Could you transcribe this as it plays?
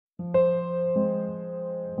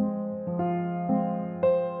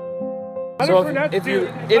So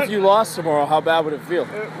if you lost tomorrow, how bad would it feel?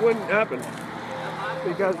 It wouldn't happen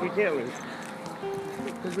because we can't lose.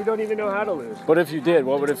 Because we don't even know how to lose. But if you did,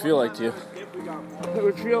 what would it feel like to you? It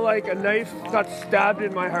would feel like a knife got stabbed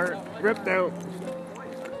in my heart, ripped out,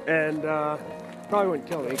 and probably wouldn't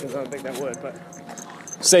kill me because I don't think that would. But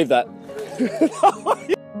save that.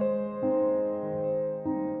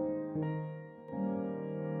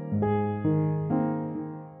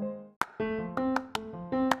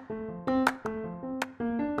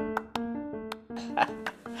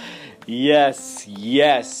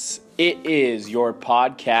 Yes, it is your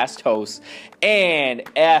podcast host and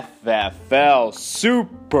FFL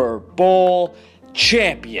Super Bowl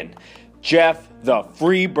champion, Jeff the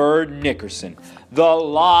Freebird Nickerson. The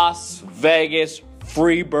Las Vegas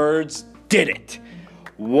Freebirds did it.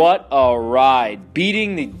 What a ride,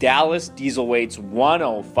 beating the Dallas Dieselweights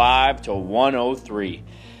 105-103.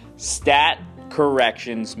 Stat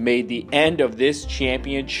corrections made the end of this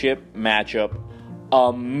championship matchup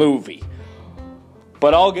a movie.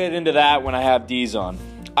 But I'll get into that when I have D's on.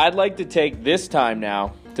 I'd like to take this time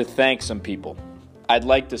now to thank some people. I'd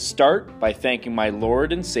like to start by thanking my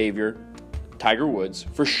Lord and Savior, Tiger Woods,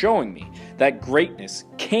 for showing me that greatness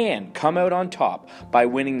can come out on top by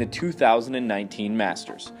winning the 2019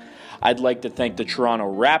 Masters. I'd like to thank the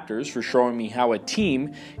Toronto Raptors for showing me how a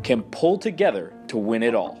team can pull together to win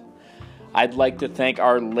it all. I'd like to thank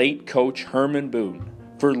our late coach, Herman Boone,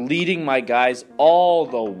 for leading my guys all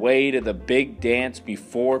the way to the big dance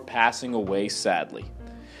before passing away sadly.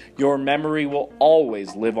 Your memory will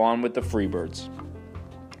always live on with the Freebirds.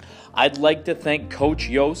 I'd like to thank Coach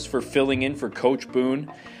Yost for filling in for Coach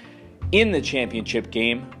Boone in the championship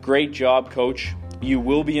game. Great job, Coach. You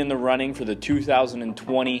will be in the running for the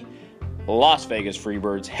 2020 Las Vegas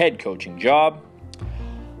Freebirds head coaching job.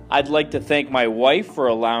 I'd like to thank my wife for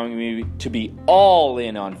allowing me to be all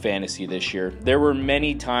in on fantasy this year. There were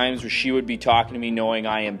many times where she would be talking to me knowing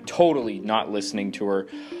I am totally not listening to her,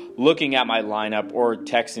 looking at my lineup, or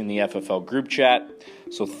texting the FFL group chat.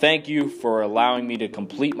 So thank you for allowing me to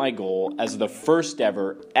complete my goal as the first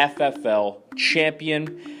ever FFL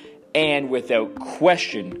champion and without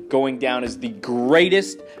question going down as the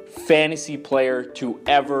greatest fantasy player to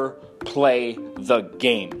ever play the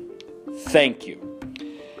game. Thank you.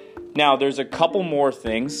 Now, there's a couple more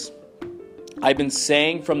things. I've been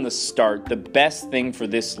saying from the start, the best thing for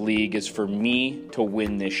this league is for me to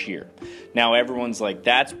win this year. Now, everyone's like,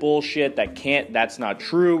 that's bullshit, that's not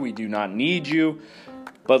true, we do not need you.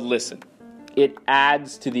 But listen, it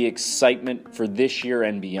adds to the excitement for this year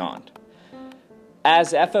and beyond.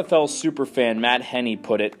 As FFL superfan Matt Henney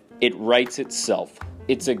put it, it writes itself.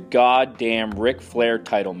 It's a goddamn Ric Flair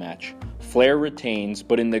title match. Flair retains,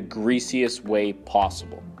 but in the greasiest way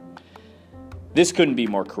possible. This couldn't be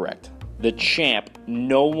more correct. The champ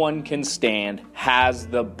no one can stand has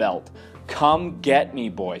the belt. Come get me,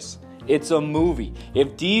 boys. It's a movie.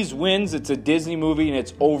 If Deez wins, it's a Disney movie and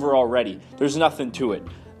it's over already. There's nothing to it.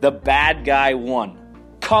 The bad guy won.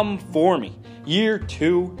 Come for me. Year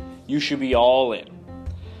 2, you should be all in.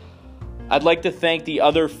 I'd like to thank the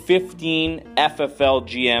other 15 FFL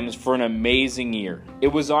GMs for an amazing year.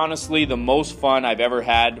 It was honestly the most fun I've ever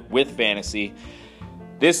had with fantasy.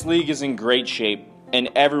 This league is in great shape,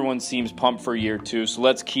 and everyone seems pumped for year 2, so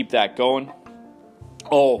let's keep that going.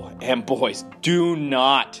 Oh, and boys, do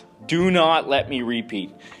not let me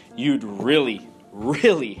repeat. You'd really,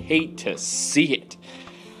 really hate to see it.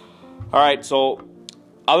 All right, so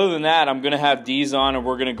other than that, I'm going to have Deez on, and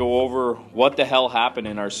we're going to go over what the hell happened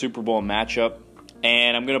in our Super Bowl matchup,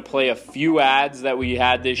 and I'm going to play a few ads that we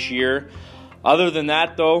had this year. Other than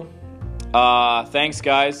that, though, thanks,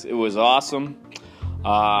 guys. It was awesome.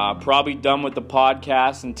 Probably done with the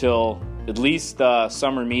podcast until at least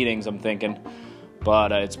summer meetings, I'm thinking.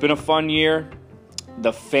 But it's been a fun year.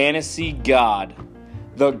 The fantasy god,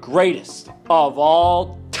 the greatest of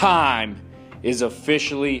all time, is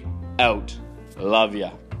officially out. Love ya.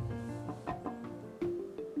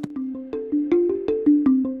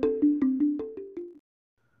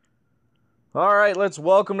 All right, let's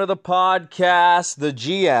welcome to the podcast the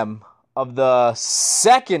GM of the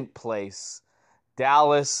second place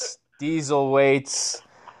Dallas Dieselweights.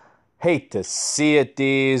 Hate to see it,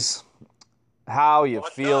 Deez. How you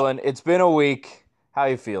feeling? Up? It's been a week. How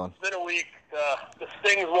you feeling? It's been a week. The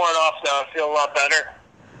sting's worn off now. I feel a lot better.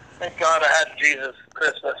 Thank God I had Jesus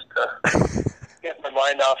Christmas to get my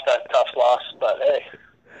mind off that tough loss. But hey.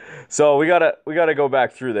 So we gotta go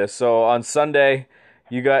back through this. So on Sunday,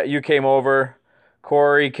 you came over.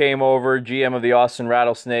 Corey came over. GM of the Austin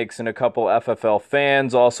Rattlesnakes and a couple FFL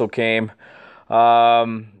fans also came.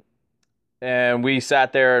 And we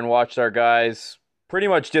sat there and watched our guys pretty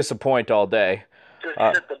much disappoint all day. Just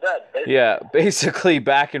shit the bed, basically. Yeah, basically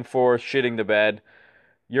back and forth, shitting the bed.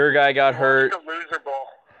 Your guy got hurt. It's a loser bowl.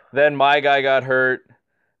 Then my guy got hurt.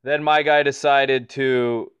 Then my guy decided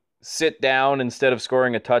to sit down instead of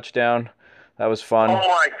scoring a touchdown. That was fun. Oh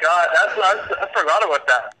my God, I forgot about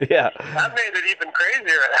that. Yeah. That made it even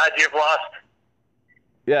crazier had you have lost.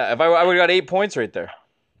 Yeah, if I would have got 8 points right there.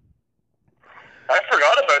 I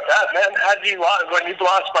forgot about that, man. Had you lost, when you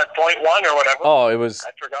lost by 0.1 or whatever. Oh, it was...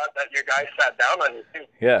 I forgot that your guy sat down on you, too.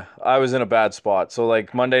 Yeah, I was in a bad spot. So,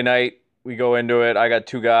 like, Monday night, we go into it. I got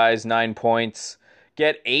 2 guys, 9 points.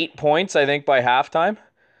 Get 8 points, I think, by halftime.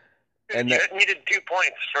 And you needed 2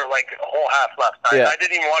 points for, like, a whole half last time. Yeah. I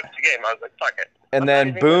didn't even watch the game. I was like, fuck it. And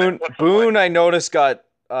then Boone, I noticed, got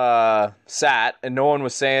sat, and no one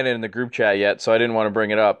was saying it in the group chat yet, so I didn't want to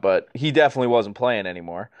bring it up. But he definitely wasn't playing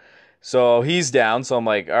anymore. So he's down, so I'm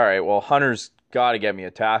like, all right, well, Hunter's got to get me a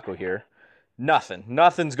tackle here.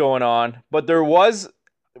 Nothing's going on. But there was,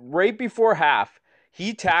 right before half,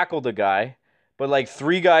 he tackled a guy, but like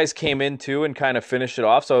 3 guys came in too and kind of finished it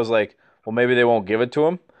off. So I was like, well, maybe they won't give it to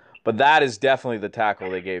him. But that is definitely the tackle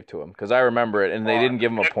they gave to him, because I remember it, and they didn't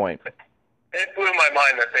give him a point. It blew my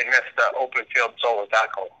mind that they missed the open field solo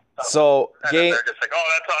tackle. So they're just like, oh,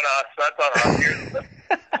 that's on us. Here's the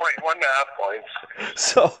point, 1.5 points.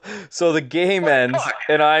 So the game ends,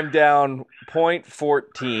 and I'm down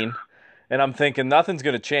 0.14, and I'm thinking nothing's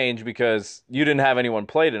going to change because you didn't have anyone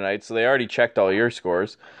play tonight, so they already checked all your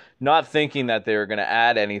scores, not thinking that they were going to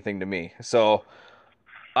add anything to me. So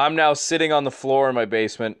I'm now sitting on the floor in my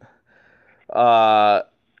basement,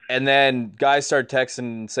 and then guys start texting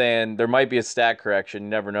and saying there might be a stat correction. You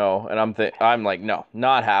never know. And I'm like, no,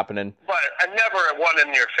 not happening. But I never won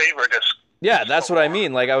in your favor. Yeah, that's what I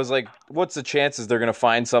mean. Like, I was like, what's the chances they're going to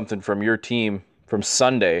find something from your team from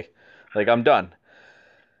Sunday? Like, I'm done.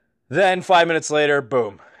 Then 5 minutes later,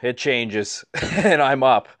 boom, it changes, and I'm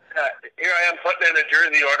up. Here I am putting in a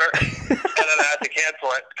jersey order, and then I had to cancel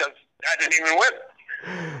it because I didn't even win.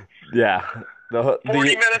 Yeah. 40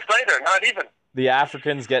 minutes later, not even. The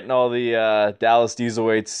Africans getting all the Dallas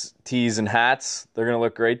Dieselweights tees and hats. They're going to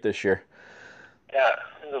look great this year. Yeah,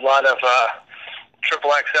 there's a lot of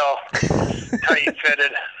triple XL,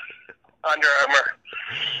 tight-fitted Under Armour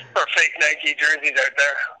or fake Nike jerseys out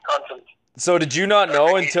there. Constant. So did you not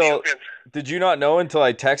know until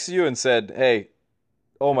I texted you and said, "Hey,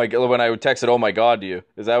 oh my God," when I texted "Oh my God" to you?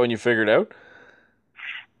 Is that when you figured out?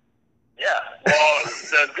 Yeah. Well,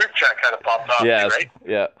 the group chat kind of popped off, right?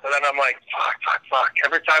 Yeah. So then I'm like, fuck.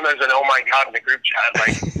 Every time there's an "Oh my God" in the group chat,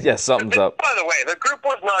 like, yeah, something's up. By the way, the group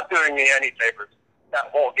was not doing me any favors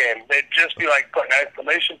that whole game. They'd just be like putting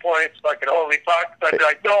exclamation points, fucking holy fuck. So I'd be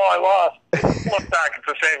like, no, I lost. Look back, it's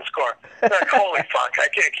the same score. Like, holy fuck, I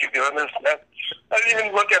can't keep doing this, man. I didn't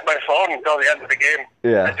even look at my phone until the end of the game.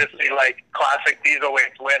 Yeah. I just see like classic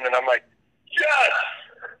Dieselweights win, and I'm like, yes.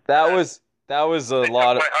 That was a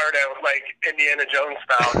lot of my heart out like Indiana Jones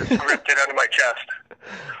style, just ripped it out of my chest.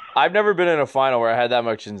 I've never been in a final where I had that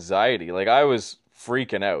much anxiety. Like, I was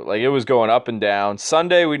freaking out. Like, it was going up and down.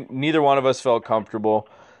 Sunday, neither one of us felt comfortable.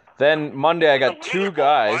 Then Monday, I got 2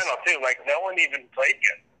 guys. Final too. Like, no one even played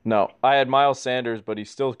yet. No, I had Miles Sanders, but he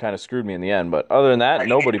still kind of screwed me in the end. But other than that,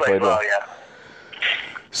 nobody played well. Yeah.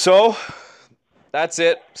 So that's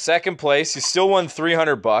it. Second place. You still won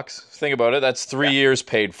 $300. Think about it. That's 3 years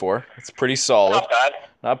paid for. It's pretty solid. Not bad.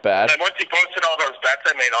 Not bad. And once you posted all those bets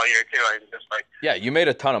I made all year too, I was just like, yeah, you made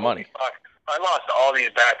a ton of money. Fuck. I lost all these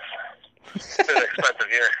bets. It's an expensive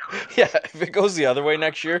year. Yeah, if it goes the other way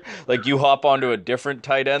next year, like you hop onto a different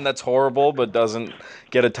tight end that's horrible but doesn't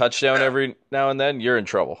get a touchdown every now and then, you're in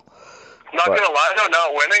trouble. Not going to lie, though,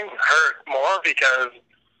 not winning hurt more because,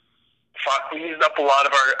 fuck, we used up a lot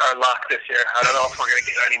of our luck this year. I don't know if we're going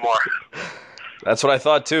to get any more. That's what I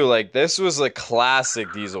thought, too. Like, this was a classic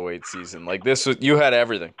Dieselweight season. Like, you had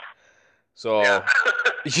everything. So, yeah.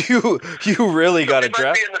 you really got a draft. We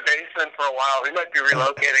might be in the basement for a while. We might be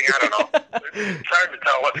relocating. I don't know. It's hard to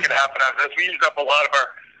tell what's going to happen after this. We used up a lot of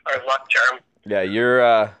our luck charm. Yeah,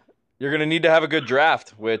 you're going to need to have a good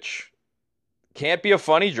draft, which can't be a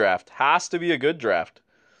funny draft. Has to be a good draft.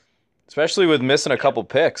 Especially with missing a couple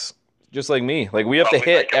picks. Just like me. Like, we have to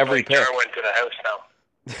hit every pick. Jarwin to the house now.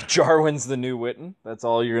 Jarwin's the new Witten? That's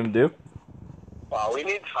all you're going to do? Well, we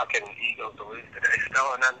need fucking Eagles to lose today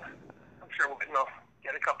still, and then I'm sure Witten will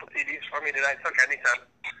get a couple TDs for me tonight. Took anytime.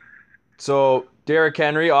 So, Derrick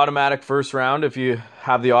Henry, automatic first round if you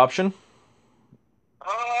have the option?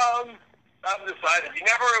 I've decided. You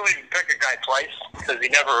never really pick a guy twice because he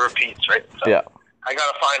never repeats, right? So yeah. I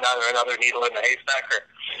got to find either another needle in the haystack or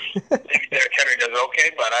maybe Derrick Henry does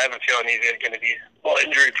okay, but I have a feeling he's going to be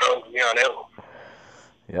injury prone to be on ill.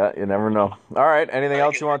 Yeah, you never know. All right, anything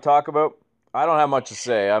else you want to talk about? I don't have much to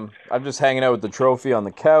say. I'm just hanging out with the trophy on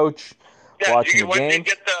the couch, watching the game. Did you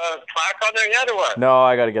get the plaque on there yet, or what? No,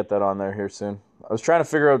 I got to get that on there here soon. I was trying to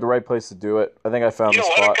figure out the right place to do it. I think I found the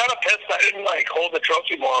spot. You know what? I'm kind of pissed I didn't hold the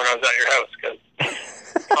trophy more when I was at your house,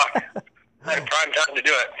 because fuck, I had prime time to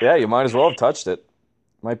do it. Yeah, you might as well have touched it.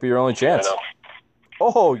 Might be your only chance. I know.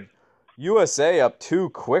 Oh, USA up 2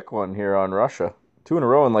 quick one here on Russia. 2 in a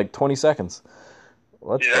row in like 20 seconds.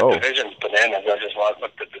 Let's go. That division's bananas. I just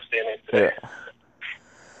looked at the standings today. Yeah.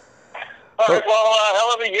 All right, well,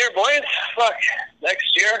 hell of a year, boys. Fuck,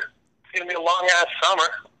 next year, it's going to be a long-ass summer.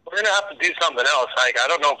 We're going to have to do something else. Like, I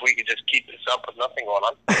don't know if we could just keep this up with nothing going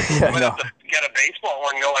on. Yeah, we might have to get a baseball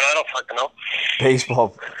one going. I don't fucking know.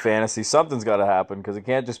 Baseball fantasy. Something's got to happen because it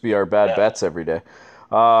can't just be our bad bets every day.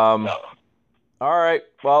 No. All right.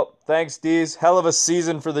 Well, thanks, Deez. Hell of a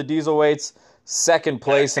season for the Diesel Weights. Second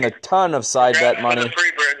place and a ton of side bet money. For the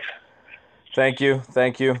Freebirds.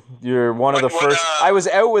 Thank you. You're one of the first. I was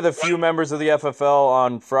out with a few members of the FFL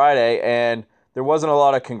on Friday, and there wasn't a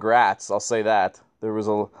lot of congrats. I'll say that. There was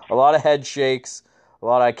a lot of head shakes, a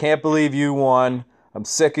lot of I can't believe you won. I'm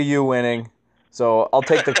sick of you winning. So I'll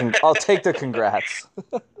take the congrats.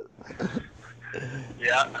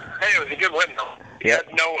 Yeah. Hey, it was a good win though. You had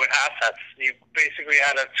no assets. You basically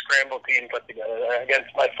had a scramble team put together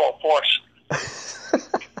against my full force.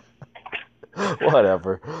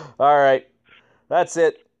 Whatever. All right. That's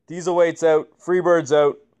it. Diesel Weight's out. Freebirds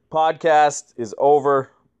out. Podcast is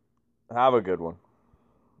over. Have a good one.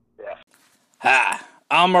 Yeah. Hi,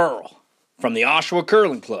 I'm Earl from the Oshawa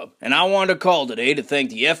Curling Club, and I wanted to call today to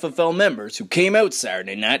thank the FFL members who came out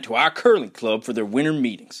Saturday night to our curling club for their winter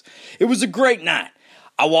meetings. It was a great night.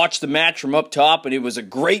 I watched the match from up top, and it was a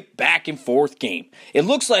great back-and-forth game. It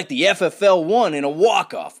looks like the FFL won in a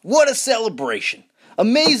walk-off. What a celebration.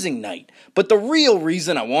 Amazing night. But the real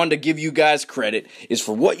reason I wanted to give you guys credit is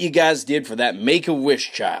for what you guys did for that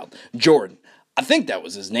Make-A-Wish child, Jordan. I think that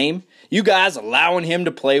was his name. You guys allowing him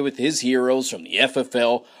to play with his heroes from the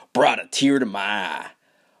FFL brought a tear to my eye.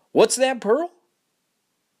 What's that, Pearl?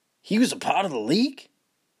 He was a part of the league?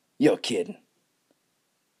 You're kidding.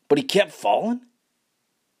 But he kept falling?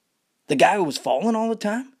 The guy who was falling all the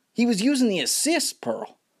time? He was using the assist,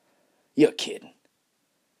 Pearl. You're kidding.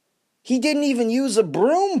 He didn't even use a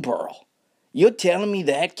broom, Pearl. You're telling me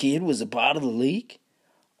that kid was a part of the league?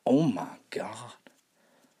 Oh my God.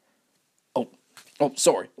 Oh,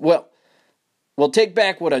 sorry. Well, take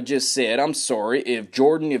back what I just said. I'm sorry. If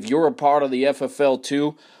you're a part of the FFL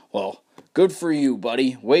too, well, good for you,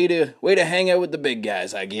 buddy. Way to hang out with the big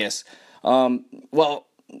guys, I guess. Well,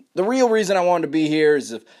 the real reason I wanted to be here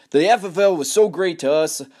is if the FFL was so great to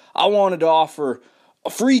us, I wanted to offer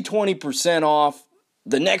a free 20% off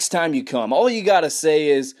the next time you come. All you got to say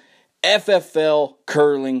is FFL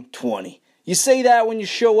Curling 20. You say that when you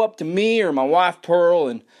show up to me or my wife Pearl,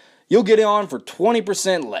 and you'll get it on for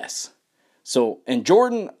 20% less. So, and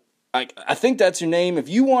Jordan, I think that's your name. If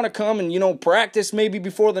you want to come and, practice maybe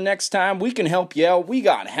before the next time, we can help you out. We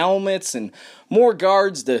got helmets and more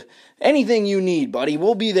guards to anything you need, buddy.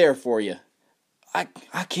 We'll be there for you. I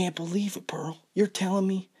can't believe it, Pearl. You're telling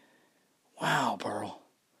me? Wow, Pearl.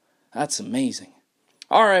 That's amazing.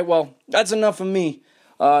 All right, well, that's enough of me.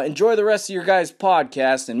 Enjoy the rest of your guys'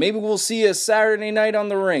 podcast, and maybe we'll see you Saturday night on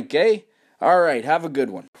the rink, eh? All right, have a good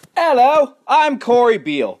one. Hello, I'm Corey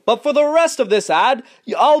Beal, but for the rest of this ad,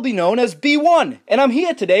 I'll be known as B1, and I'm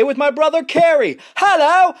here today with my brother Carrie.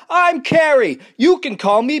 Hello, I'm Carrie. You can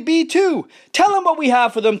call me B2. Tell them what we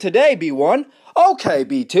have for them today, B1. Okay,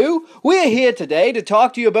 B2, we're here today to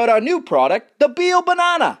talk to you about our new product, the Beal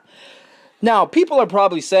Banana. Now, people are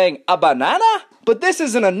probably saying, a banana? But this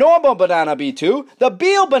isn't a normal banana, B2. The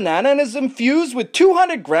Beal Banana is infused with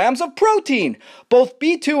 200 grams of protein. Both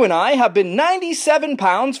B2 and I have been 97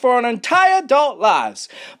 pounds for our entire adult lives.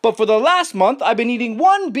 But for the last month, I've been eating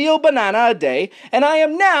 1 Beal Banana a day, and I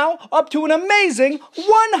am now up to an amazing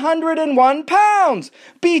 101 pounds.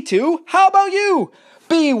 B2, how about you?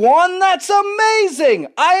 B1, that's amazing!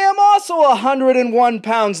 I am also 101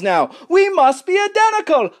 pounds now. We must be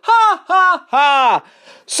identical. Ha ha ha!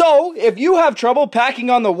 So, if you have trouble packing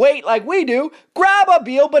on the weight like we do, grab a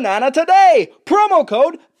Beal Banana today. Promo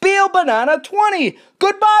code BealBanana20.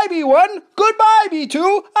 Goodbye, B1. Goodbye,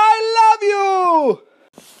 B2. I love you!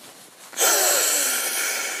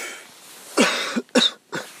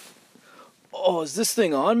 Oh, is this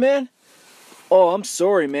thing on, man? Oh, I'm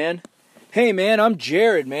sorry, man. Hey, man, I'm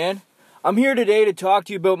Jared, man. I'm here today to talk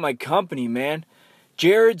to you about my company, man.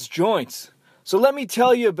 Jared's Joints. So let me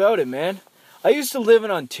tell you about it, man. I used to live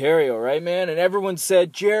in Ontario, right, man? And everyone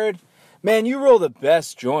said, Jared, man, you roll the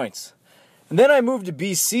best joints. And then I moved to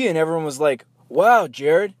BC and everyone was like, wow,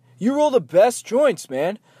 Jared, you roll the best joints,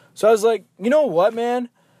 man. So I was like, you know what, man?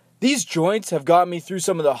 These joints have got me through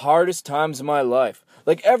some of the hardest times in my life.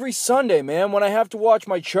 Like every Sunday, man, when I have to watch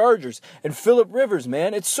my Chargers and Phillip Rivers,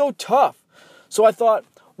 man, it's so tough. So I thought,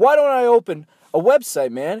 why don't I open a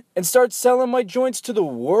website, man, and start selling my joints to the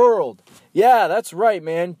world? Yeah, that's right,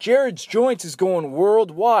 man. Jared's Joints is going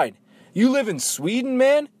worldwide. You live in Sweden,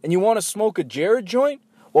 man, and you want to smoke a Jared joint?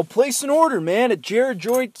 Well, place an order, man, at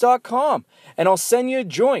jaredjoint.com, and I'll send you a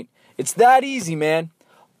joint. It's that easy, man.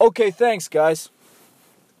 Okay, thanks, guys.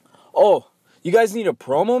 Oh, you guys need a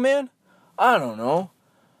promo, man? I don't know.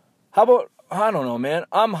 How about, I don't know, man.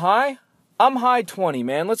 I'm high 20,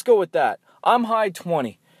 man. Let's go with that. I'm high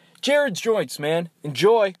 20. Jared's Joints, man.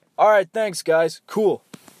 Enjoy. All right, thanks, guys. Cool.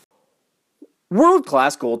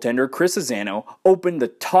 World-class goaltender Chris Azzano opened the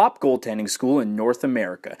top goaltending school in North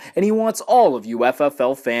America, and he wants all of you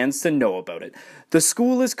FFL fans to know about it. The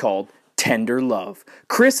school is called Tender Love.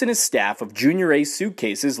 Chris and his staff of Junior A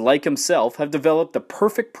suitcases, like himself, have developed the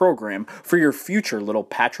perfect program for your future little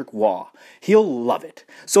Patrick Waugh. He'll love it.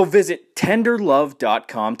 So visit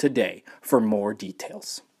tenderlove.com today for more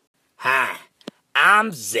details. Hi,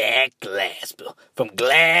 I'm Zach Glassbill from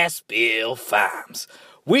Glassbill Farms.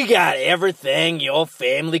 We got everything your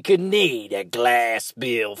family could need at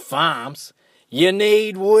Glassbill Farms. You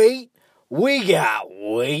need wheat? We got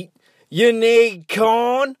wheat. You need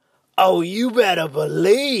corn? Oh, you better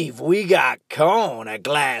believe we got corn at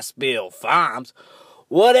Glassbill Farms.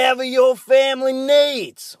 Whatever your family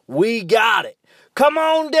needs, we got it. Come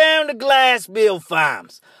on down to Glassbill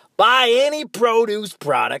Farms. Buy any produce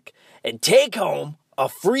product and take home a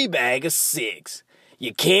free bag of cigs.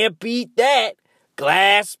 You can't beat that.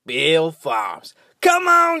 Glassbill Farms. Come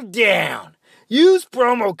on down. Use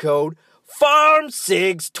promo code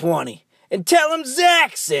FARMSIGS20 and tell them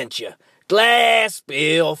Zach sent you.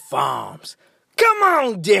 Glassbill Farms. Come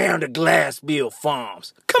on down to Glassbill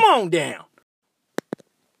Farms. Come on down.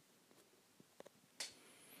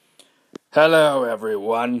 Hello,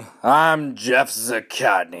 everyone. I'm Jeff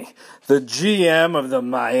Zaccardi, the GM of the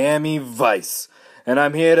Miami Vice, and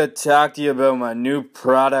I'm here to talk to you about my new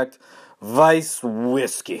product, Vice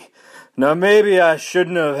Whiskey. Now, maybe I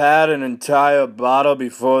shouldn't have had an entire bottle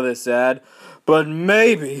before this ad, but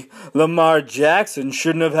maybe Lamar Jackson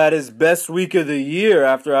shouldn't have had his best week of the year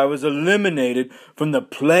after I was eliminated from the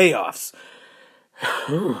playoffs.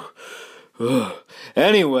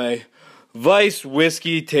 Anyway, Vice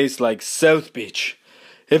Whiskey tastes like South Beach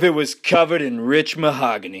if it was covered in rich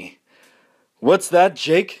mahogany. What's that,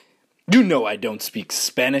 Jake? You know I don't speak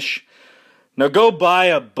Spanish. Now go buy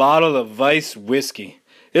a bottle of Vice Whiskey.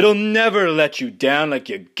 It'll never let you down like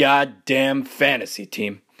your goddamn fantasy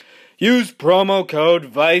team. Use promo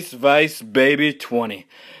code VICEVICEBABY20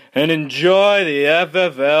 and enjoy the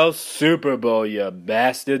FFL Super Bowl, you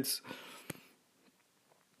bastards.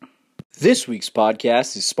 This week's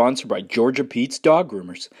podcast is sponsored by Georgia Pete's Dog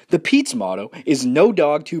Groomers. The Pete's motto is no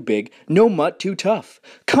dog too big, no mutt too tough.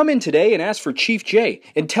 Come in today and ask for Chief J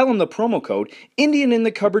and tell him the promo code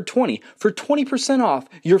IndianInTheCupboard20 for 20% off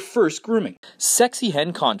your first grooming. Sexy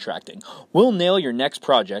Hen Contracting. We'll nail your next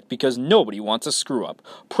project because nobody wants a screw up.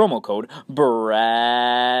 Promo code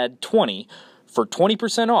BRAD20 for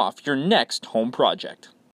 20% off your next home project.